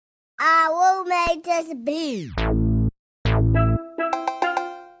I will make this beat.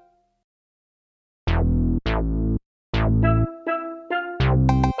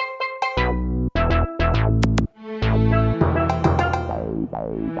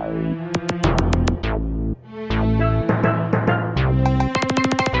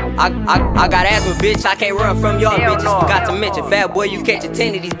 I got asthma, bitch, I can't run from y'all bitches. Forgot to mention, fat boy, you catch a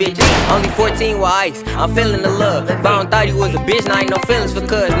 10 of these bitches. Only 14 with ice, I'm feeling the love. If I don't thought he was a bitch, now ain't no feelings for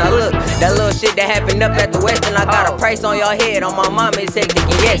cuz. Now look, that little shit that happened up at the West, and I got a price on your head. On my mama, it's hectic,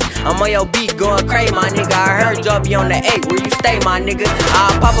 and yes, I'm on your beat going crazy, my nigga. I heard y'all be on the 8, where you stay, my nigga.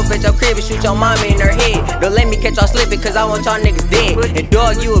 I'll pop up at your crib and shoot your mama in her head. Don't let me catch y'all slipping, cause I want y'all niggas dead. And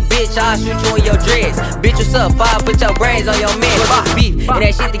dog, you a bitch, I'll shoot you in your dreads. Bitch, what's up? I'll put your brains on your man. What's beef? And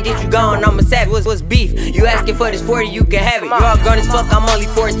that shit to get you gone, I'm a savage. What's beef? You asking for this 40, you can have it. You all grown as fuck, I'm only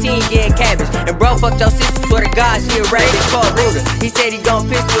 14, getting cabbage. And bro, fuck your sister, swear to God, she a rabbit. Call Buddha, he said he gon'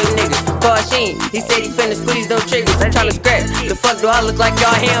 piss with niggas. Call Sheen, he said he finna squeeze them triggers. I'm tryna scratch. The fuck do I look like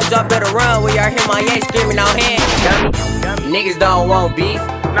y'all hams? Y'all better run when y'all hear my yank screaming out hands. Niggas don't want beef.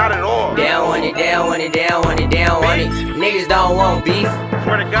 Not at all. They don't want it, they don't want it, they don't want it, they don't want it. Niggas don't want beef.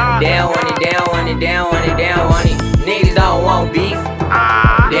 Swear to God. They don't want it, they don't want it, they don't want it, they don't want it. Niggas don't want beef.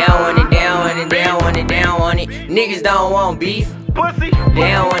 They don't want it, they don't want it, they don't want it, they don't want it. Niggas don't want beef. Pussy.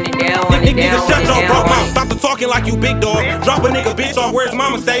 They don't want it, they don't want it, they don't want it, they don't want it. Stop the talking like you big dog. Drop a nigga bitch off, where's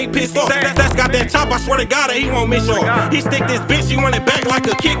mama say he pissed off. That's got that chop, I swear to God that he won't miss y'all. He stick this bitch, she run it back like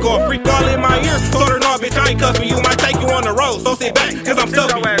a kickoff. Freak all in my ear, told her no bitch I ain't cuffing you. Might take you on the road, so sit back, cause I'm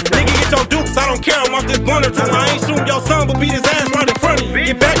stuffy. Nigga get your dukes, I don't care, I'm off this blunt or two. I ain't shooting your son, but beat his ass right in front of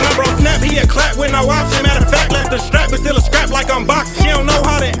you. Get back, my bro snap, he a clap with no option. Matter of fact, left the strap, but still a scrap like I'm boxing. She don't know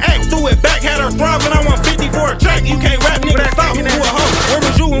how to act, threw it back, had her throbbing. I want 50 for a track, you can't rap, nigga, stop, who a hoe. Where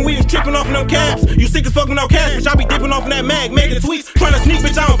was you when we was tripping off in them cabs? You sick as fuck with no cash, bitch, I be dipping off in that mag, making tweets. Tryna sneak,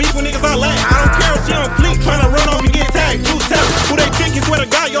 bitch, I don't beef with niggas I laugh. I don't care if she on fleek, tryna run off and get tagged. You tell who they trickin', swear to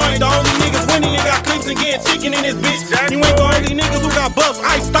God, y'all ain't the only niggas winning. You got clips and getting chicken in this bitch. You ain't the only niggas who got buffs,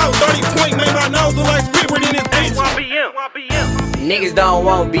 iced out, 30 point, made my nose look like Squidward in this bitch. Niggas don't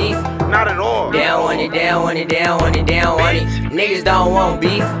want beef. Not at all. They don't want it, they don't want it, they don't want it, they don't want it. Niggas don't want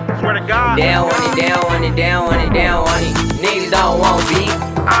beef. Swear to God. They don't want it, they don't want it, they don't want it, they don't want it. Niggas don't want beef.